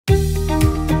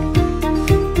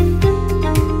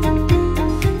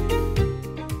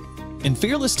In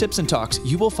Fearless Tips and Talks,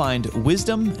 you will find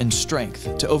wisdom and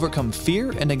strength to overcome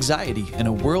fear and anxiety in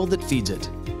a world that feeds it.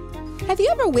 Have you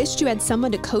ever wished you had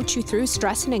someone to coach you through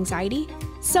stress and anxiety?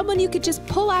 Someone you could just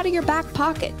pull out of your back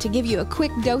pocket to give you a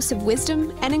quick dose of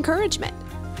wisdom and encouragement.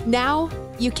 Now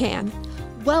you can.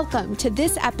 Welcome to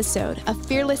this episode of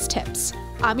Fearless Tips.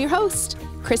 I'm your host,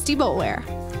 Christy.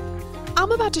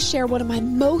 I'm about to share one of my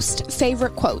most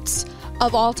favorite quotes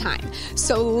of all time.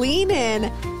 So lean in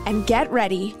and get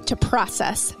ready to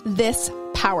process this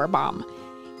power bomb.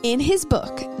 In his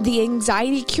book, The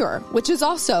Anxiety Cure, which is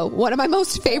also one of my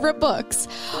most favorite books,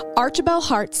 Archibald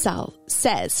Hartzell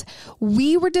says,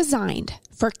 "We were designed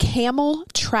for camel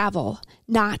travel,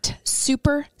 not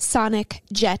supersonic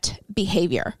jet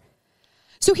behavior."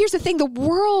 So here's the thing, the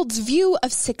world's view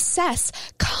of success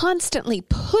constantly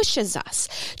pushes us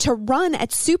to run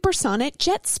at supersonic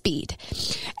jet speed.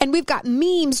 And we've got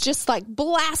memes just like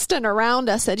blasting around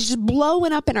us that is just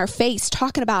blowing up in our face,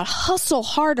 talking about hustle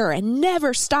harder and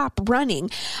never stop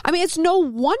running. I mean, it's no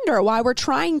wonder why we're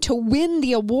trying to win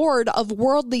the award of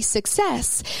worldly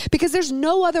success, because there's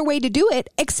no other way to do it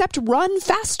except run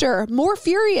faster, more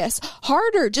furious,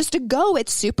 harder, just to go at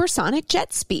supersonic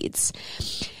jet speeds.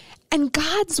 And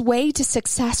God's way to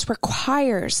success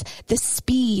requires the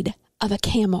speed of a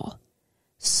camel,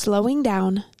 slowing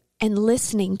down and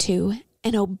listening to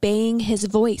and obeying his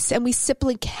voice. And we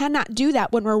simply cannot do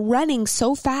that when we're running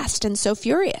so fast and so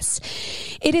furious.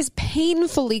 It is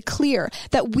painfully clear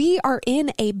that we are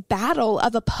in a battle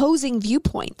of opposing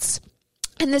viewpoints.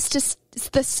 And this just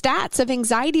the stats of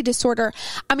anxiety disorder,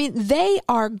 I mean, they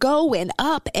are going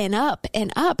up and up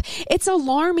and up. It's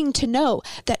alarming to know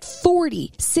that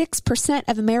 46%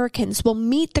 of Americans will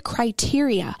meet the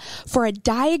criteria for a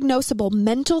diagnosable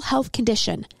mental health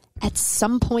condition at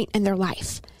some point in their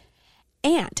life.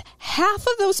 And half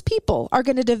of those people are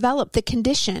going to develop the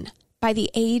condition by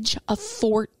the age of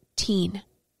 14.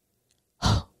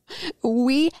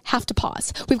 We have to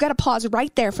pause. We've got to pause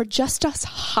right there for just a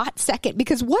hot second,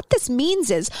 because what this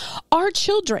means is our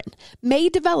children may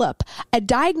develop a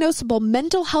diagnosable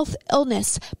mental health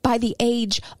illness by the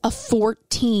age of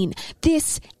 14.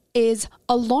 This is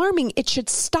alarming. It should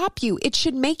stop you. It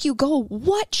should make you go,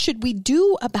 what should we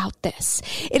do about this?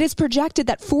 It is projected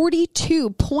that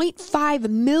 42.5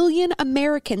 million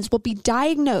Americans will be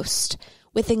diagnosed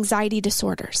with anxiety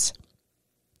disorders.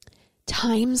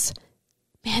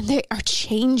 Man, they are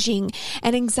changing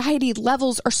and anxiety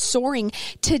levels are soaring.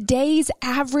 Today's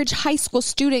average high school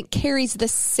student carries the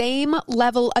same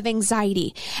level of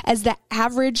anxiety as the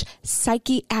average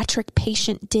psychiatric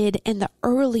patient did in the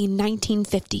early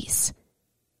 1950s.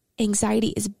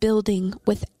 Anxiety is building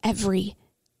with every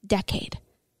decade.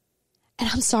 And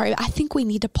I'm sorry, I think we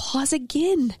need to pause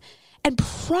again and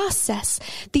process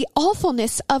the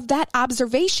awfulness of that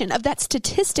observation, of that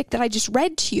statistic that I just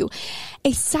read to you.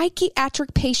 A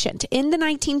psychiatric patient in the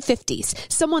 1950s,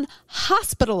 someone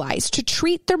hospitalized to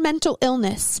treat their mental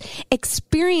illness,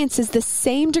 experiences the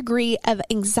same degree of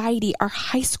anxiety our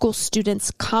high school students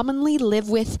commonly live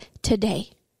with today.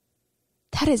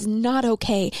 That is not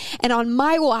okay. And on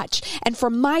my watch, and for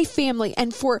my family,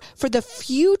 and for the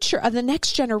future of the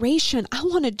next generation, I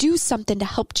want to do something to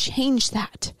help change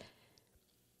that.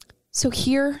 So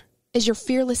here is your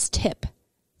fearless tip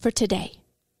for today.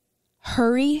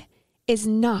 Hurry is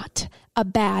not a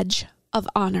badge of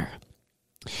honor.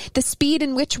 The speed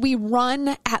in which we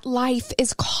run at life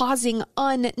is causing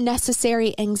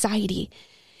unnecessary anxiety.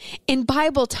 In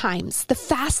Bible times, the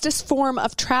fastest form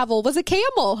of travel was a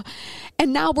camel.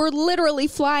 And now we're literally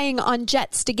flying on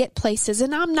jets to get places.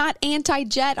 And I'm not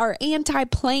anti-jet or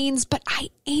anti-planes, but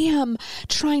I am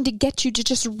trying to get you to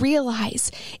just realize,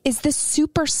 is this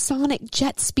supersonic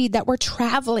jet speed that we're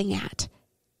traveling at,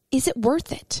 is it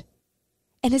worth it?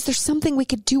 And is there something we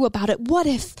could do about it? What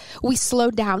if we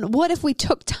slowed down? What if we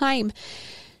took time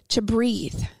to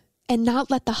breathe and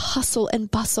not let the hustle and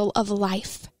bustle of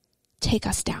life take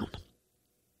us down?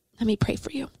 Let me pray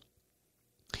for you.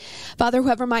 Father,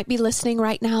 whoever might be listening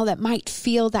right now that might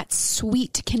feel that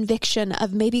sweet conviction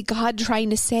of maybe God trying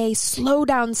to say, slow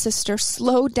down, sister,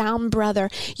 slow down, brother.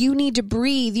 You need to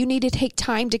breathe. You need to take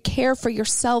time to care for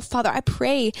yourself. Father, I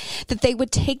pray that they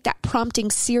would take that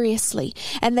prompting seriously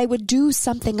and they would do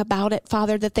something about it,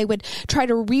 Father, that they would try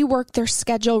to rework their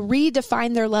schedule,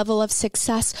 redefine their level of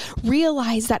success,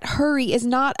 realize that hurry is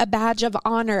not a badge of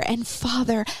honor. And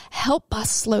Father, help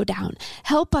us slow down.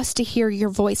 Help us to hear your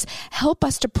voice. Help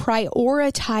us to prioritize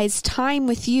prioritize time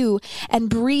with you and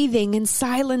breathing in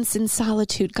silence and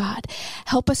solitude, God.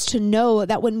 Help us to know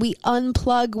that when we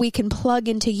unplug, we can plug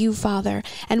into you, Father,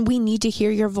 and we need to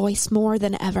hear your voice more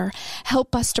than ever.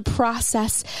 Help us to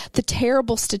process the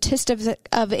terrible statistics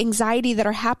of anxiety that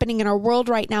are happening in our world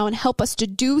right now, and help us to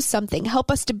do something.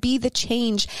 Help us to be the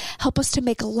change. Help us to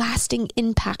make a lasting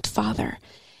impact, Father,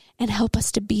 and help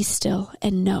us to be still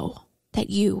and know that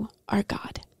you are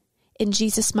God. In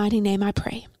Jesus' mighty name I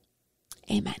pray.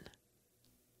 Amen.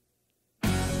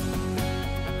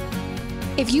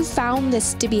 If you found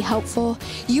this to be helpful,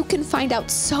 you can find out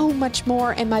so much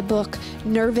more in my book,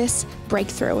 Nervous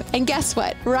Breakthrough. And guess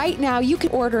what? Right now, you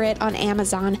can order it on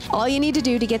Amazon. All you need to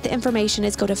do to get the information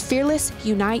is go to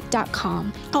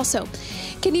fearlessunite.com. Also,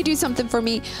 can you do something for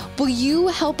me? Will you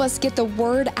help us get the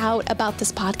word out about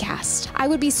this podcast? I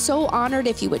would be so honored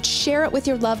if you would share it with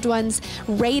your loved ones,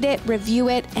 rate it, review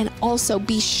it, and also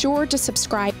be sure to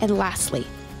subscribe. And lastly,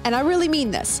 and I really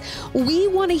mean this, we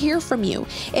want to hear from you.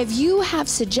 If you have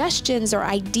suggestions or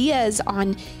ideas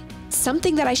on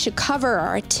something that I should cover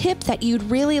or a tip that you'd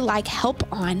really like help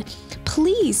on,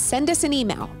 please send us an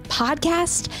email,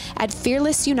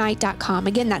 podcast@fearlessunite.com.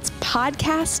 Again, that's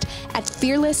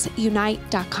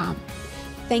podcast@fearlessunite.com.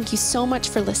 Thank you so much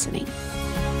for listening.